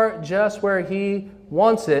each part just where He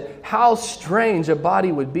wants it. How strange a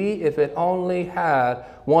body would be if it only had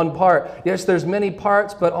one part. Yes, there's many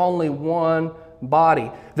parts, but only one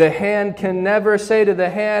body. The hand can never say to the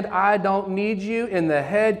hand, I don't need you, and the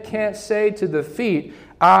head can't say to the feet,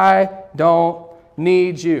 I don't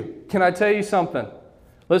need you. Can I tell you something?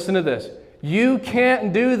 Listen to this. You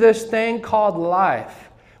can't do this thing called life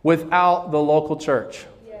without the local church.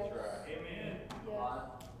 Yes.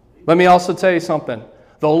 Let me also tell you something.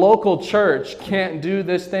 The local church can't do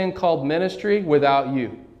this thing called ministry without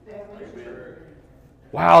you.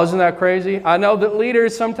 Wow, isn't that crazy? I know that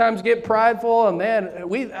leaders sometimes get prideful and man,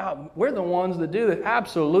 we're the ones that do this.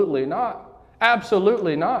 Absolutely not.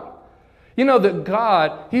 Absolutely not. You know that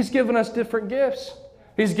God, He's given us different gifts.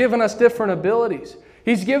 He's given us different abilities.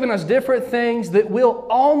 He's given us different things that will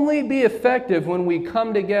only be effective when we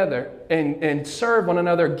come together and serve one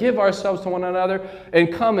another, give ourselves to one another,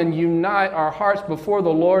 and come and unite our hearts before the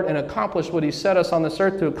Lord and accomplish what He set us on this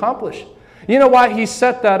earth to accomplish. You know why He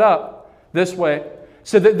set that up this way?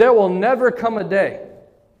 So that there will never come a day,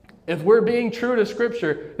 if we're being true to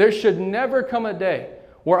Scripture, there should never come a day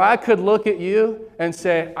where I could look at you and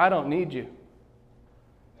say, I don't need you.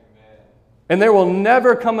 Amen. And there will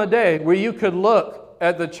never come a day where you could look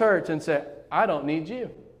at the church and say, I don't need you.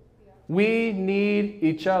 We need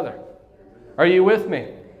each other. Are you with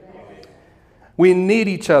me? We need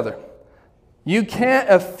each other. You can't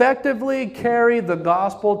effectively carry the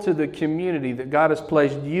gospel to the community that God has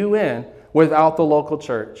placed you in without the local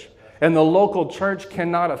church. And the local church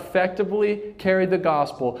cannot effectively carry the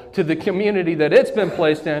gospel to the community that it's been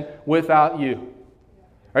placed in without you.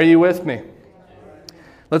 Are you with me?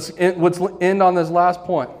 Let's end on this last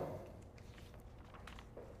point.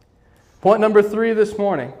 Point number 3 this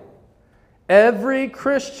morning. Every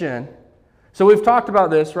Christian, so we've talked about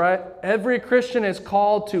this, right? Every Christian is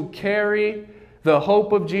called to carry the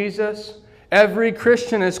hope of Jesus Every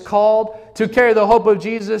Christian is called to carry the hope of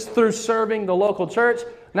Jesus through serving the local church.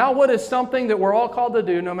 Now, what is something that we're all called to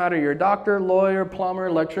do, no matter you're a doctor, lawyer, plumber,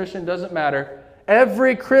 electrician, doesn't matter.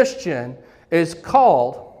 Every Christian is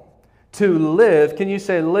called to live. Can you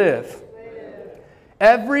say live?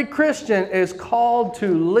 Every Christian is called to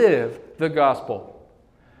live the gospel.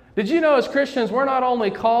 Did you know as Christians, we're not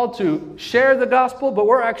only called to share the gospel, but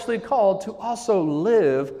we're actually called to also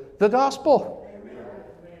live the gospel. Amen.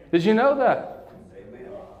 Did you know that? Amen.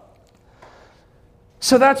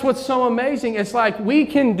 So that's what's so amazing. It's like we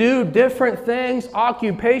can do different things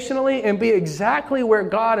occupationally and be exactly where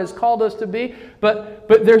God has called us to be, but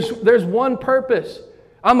there's one purpose.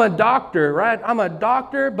 I'm a doctor, right? I'm a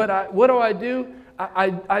doctor, but what do?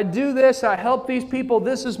 I do this, I help these people,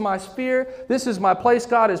 this is my sphere, this is my place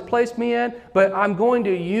God has placed me in, but I'm going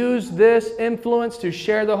to use this influence to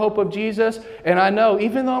share the hope of Jesus. And I know,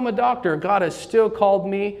 even though I'm a doctor, God has still called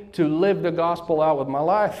me to live the gospel out with my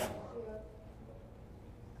life.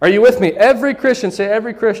 Are you with me? Every Christian, say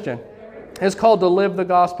every Christian, is called to live the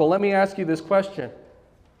gospel. Let me ask you this question.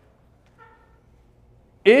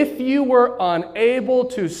 If you were unable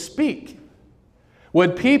to speak,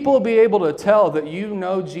 would people be able to tell that you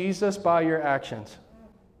know Jesus by your actions?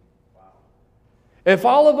 If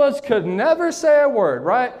all of us could never say a word,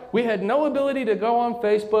 right? We had no ability to go on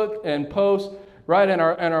Facebook and post, right, in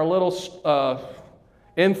our little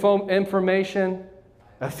information,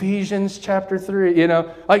 Ephesians chapter 3,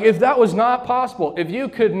 like if that was not possible, if you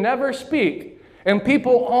could never speak and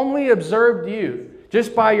people only observed you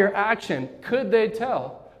just by your action, could they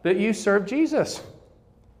tell that you serve Jesus?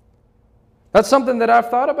 That's something that I've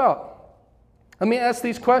thought about. Let me ask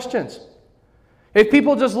these questions. If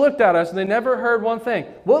people just looked at us and they never heard one thing,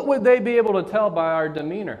 what would they be able to tell by our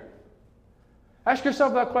demeanor? Ask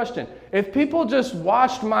yourself that question. If people just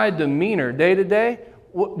watched my demeanor day to day,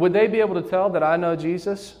 would they be able to tell that I know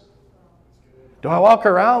Jesus? Do I walk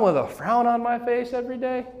around with a frown on my face every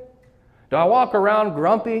day? Do I walk around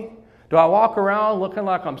grumpy? Do I walk around looking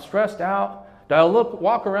like I'm stressed out? Do I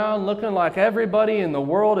walk around looking like everybody in the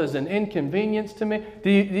world is an inconvenience to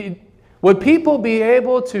me? Would people be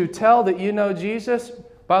able to tell that you know Jesus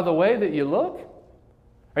by the way that you look?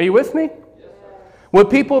 Are you with me? Yes. Would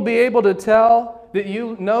people be able to tell that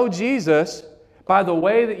you know Jesus by the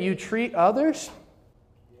way that you treat others?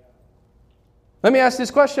 Let me ask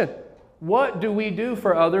this question. What do we do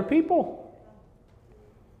for other people?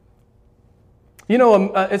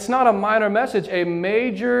 It's not a minor message. A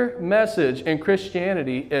major message in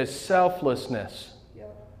Christianity is selflessness.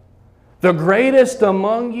 The greatest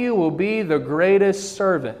among you will be the greatest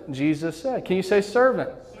servant, Jesus said. Can you say servant?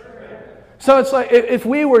 Servant. So it's like if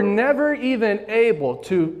we were never even able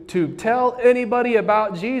to tell anybody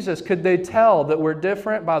about Jesus, could they tell that we're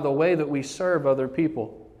different by the way that we serve other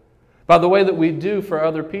people? By the way that we do for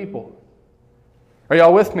other people? Are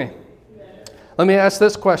y'all with me? Yes. Let me ask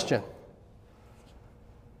this question.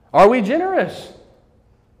 Are we generous?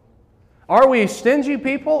 Are we stingy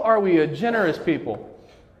people? Are we a generous people?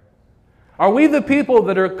 Are we the people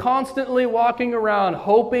that are constantly walking around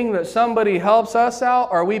hoping that somebody helps us out?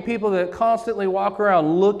 Or are we people that constantly walk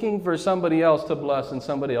around looking for somebody else to bless and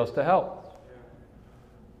somebody else to help?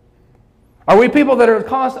 Are we people that are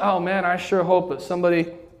oh man, I sure hope that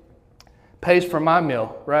somebody pays for my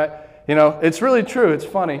meal, right? It's really true. It's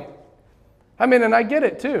funny. And I get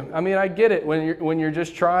it too. I get it when you're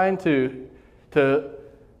just trying to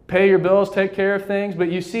pay your bills, take care of things,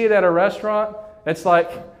 but you see it at a restaurant. It's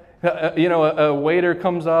like, a waiter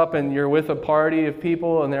comes up and you're with a party of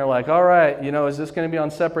people and they're like, all right, is this going to be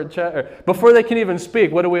on separate check? Before they can even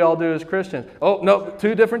speak, what do we all do as Christians? Oh, no,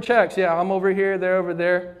 2 different checks. Yeah, I'm over here, they're over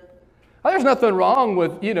there. There's nothing wrong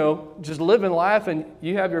with, just living life and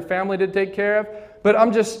you have your family to take care of. But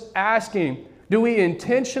I'm just asking, do we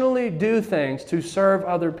intentionally do things to serve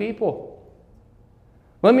other people?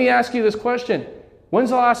 Let me ask you this question.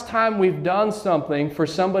 When's the last time we've done something for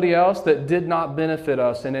somebody else that did not benefit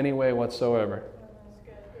us in any way whatsoever?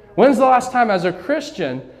 When's the last time as a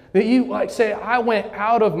Christian that you say, I went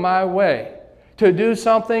out of my way to do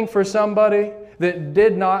something for somebody that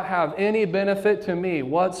did not have any benefit to me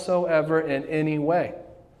whatsoever in any way?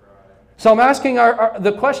 So I'm asking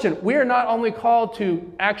the question, we are not only called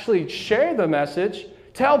to actually share the message,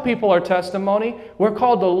 tell people our testimony, we're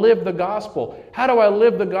called to live the gospel. How do I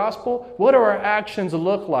live the gospel? What do our actions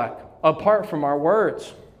look like apart from our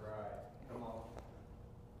words?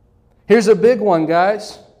 Here's a big one,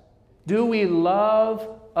 guys. Do we love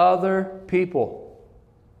other people?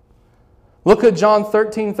 Look at John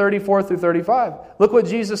 13:34 through 35. Look what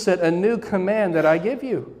Jesus said, a new command that I give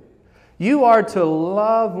you. You are to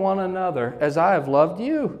love one another as I have loved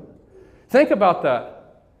you. Think about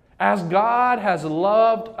that. As God has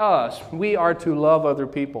loved us, we are to love other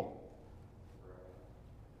people.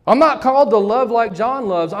 I'm not called to love like John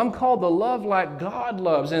loves. I'm called to love like God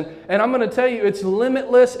loves. And I'm going to tell you, it's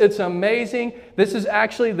limitless. It's amazing. This is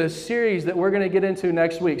actually the series that we're going to get into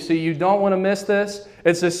next week. So you don't want to miss this.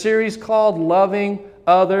 It's a series called Loving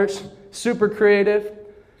Others. Super creative.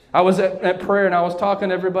 I was at prayer and I was talking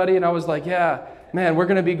to everybody and I was like, yeah, man, we're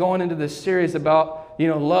going to be going into this series about,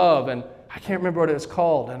 love. And I can't remember what it's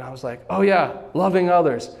called. And I was like, oh yeah, loving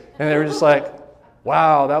others. And they were just like,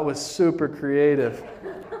 wow, that was super creative.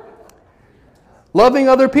 Loving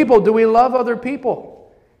other people. Do we love other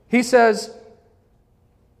people? He says,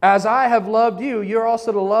 as I have loved you, you're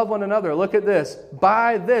also to love one another. Look at this.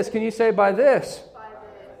 By this. Can you say by this? By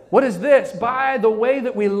this. What is this? By the way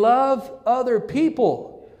that we love other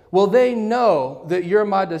people, will they know that you're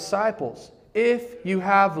my disciples, if you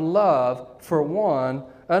have love for one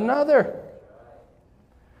another.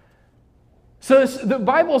 So the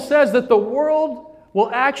Bible says that the world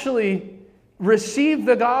will actually receive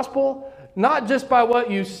the gospel not just by what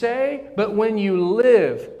you say, but when you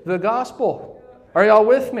live the gospel. Are y'all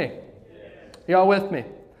with me? Y'all with me?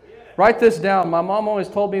 Write this down. My mom always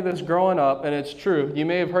told me this growing up, and it's true. You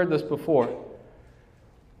may have heard this before.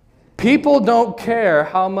 People don't care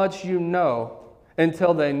how much you know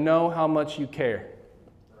until they know how much you care.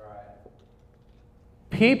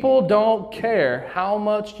 People don't care how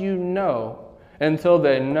much you know until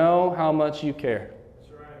they know how much you care.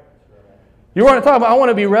 You want to talk about, I want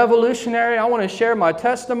to be revolutionary. I want to share my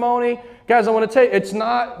testimony. Guys, I want to tell you, it's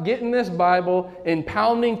not getting this Bible and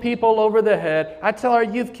pounding people over the head. I tell our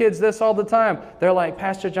youth kids this all the time. They're like,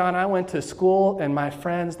 Pastor John, I went to school and my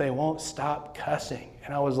friends, they won't stop cussing.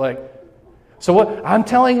 And I was like, so what? I'm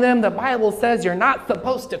telling them the Bible says you're not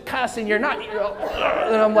supposed to cuss and you're not.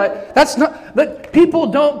 And I'm like, that's not. But people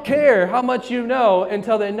don't care how much you know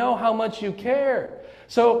until they know how much you care.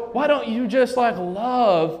 So why don't you just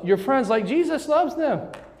love your friends like Jesus loves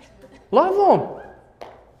them? Love them.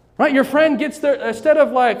 Right? Your friend gets there, instead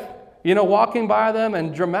of walking by them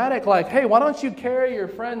and dramatic, hey, why don't you carry your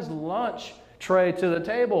friend's lunch tray to the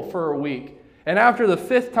table for a week? And after the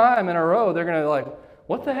 5th time in a row, they're going to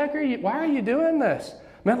what the heck why are you doing this?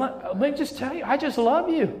 Man, let me just tell you, I just love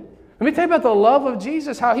you. Let me tell you about the love of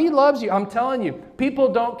Jesus, how He loves you. I'm telling you,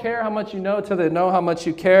 people don't care how much you know until they know how much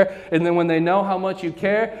you care. And then when they know how much you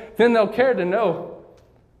care, then they'll care to know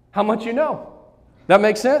how much you know. That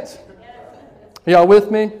makes sense? Y'all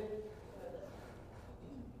with me?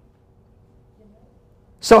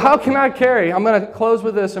 So how can I carry? I'm going to close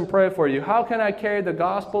with this and pray for you. How can I carry the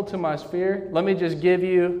gospel to my sphere? Let me just give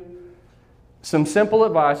you some simple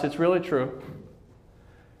advice. It's really true.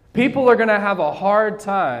 People are going to have a hard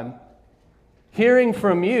time hearing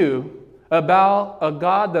from you about a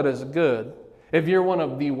God that is good if you're one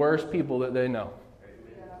of the worst people that they know.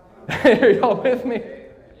 Are y'all with me?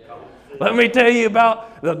 Let me tell you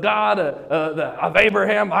about the God of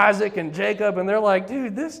Abraham, Isaac, and Jacob. And they're like,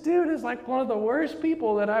 dude, this dude is one of the worst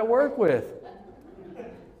people that I work with.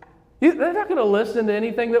 They're not going to listen to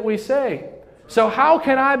anything that we say. So how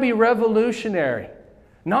can I be revolutionary?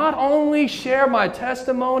 Not only share my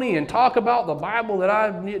testimony and talk about the Bible that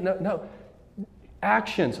I need. No.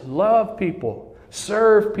 Actions. Love people.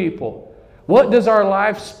 Serve people. What does our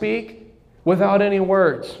life speak without any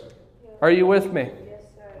words? Are you with me? Yes,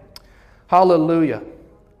 sir. Hallelujah.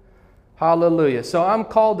 Hallelujah. So I'm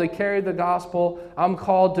called to carry the gospel. I'm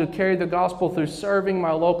called to carry the gospel through serving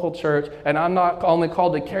my local church. And I'm not only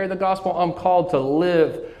called to carry the gospel, I'm called to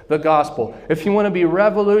live the gospel. If you want to be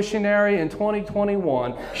revolutionary in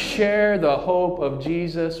 2021, share the hope of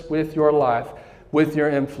Jesus with your life, with your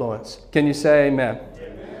influence. Can you say amen?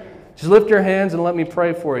 Amen. Just lift your hands and let me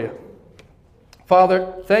pray for you.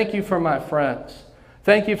 Father, thank you for my friends.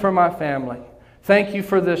 Thank you for my family. Thank you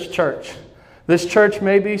for this church. This church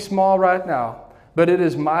may be small right now, but it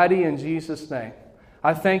is mighty in Jesus' name.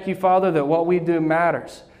 I thank you, Father, that what we do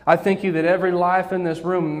matters. I thank you that every life in this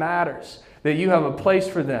room matters, that you have a place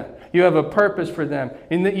for them, you have a purpose for them,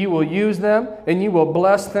 and that you will use them and you will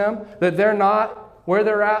bless them, that they're not where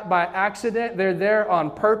they're at by accident, they're there on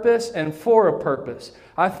purpose and for a purpose.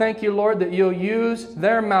 I thank you, Lord, that you'll use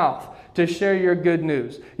their mouth to share your good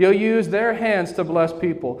news. You'll use their hands to bless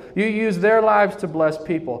people. You use their lives to bless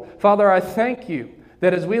people. Father, I thank you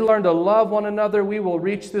that as we learn to love one another, we will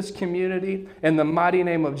reach this community in the mighty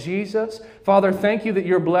name of Jesus. Father, thank you that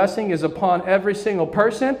your blessing is upon every single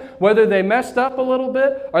person, whether they messed up a little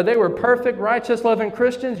bit or they were perfect, righteous, loving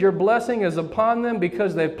Christians. Your blessing is upon them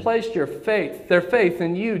because they've placed their faith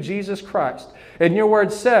in you, Jesus Christ. And your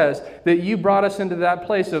word says that you brought us into that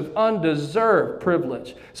place of undeserved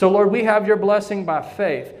privilege. So, Lord, we have your blessing by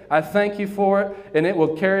faith. I thank you for it, and it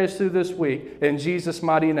will carry us through this week in Jesus'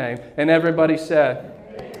 mighty name. And everybody said,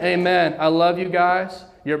 Amen. I love you guys.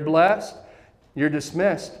 You're blessed. You're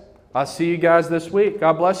dismissed. I'll see you guys this week.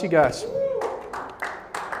 God bless you guys.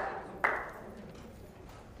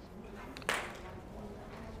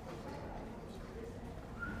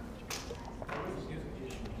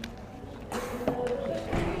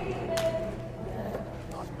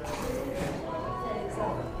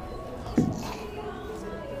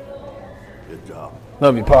 Good job.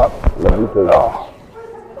 Love you, Pop. Love you too. Oh.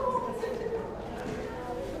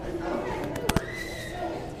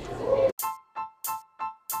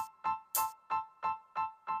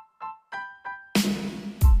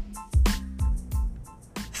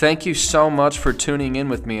 Thank you so much for tuning in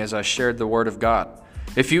with me as I shared the Word of God.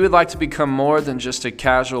 If you would like to become more than just a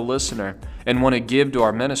casual listener and want to give to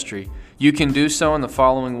our ministry, you can do so in the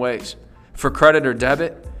following ways. For credit or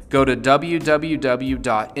debit, go to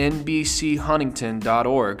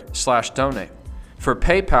www.nbchuntington.org/donate. For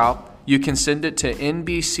PayPal, you can send it to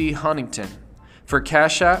NBC Huntington. For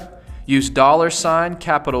Cash App, use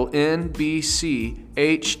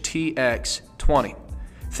 $NBCHTX20.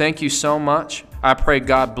 Thank you so much. I pray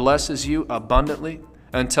God blesses you abundantly.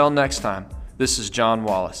 Until next time, this is John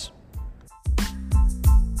Wallace.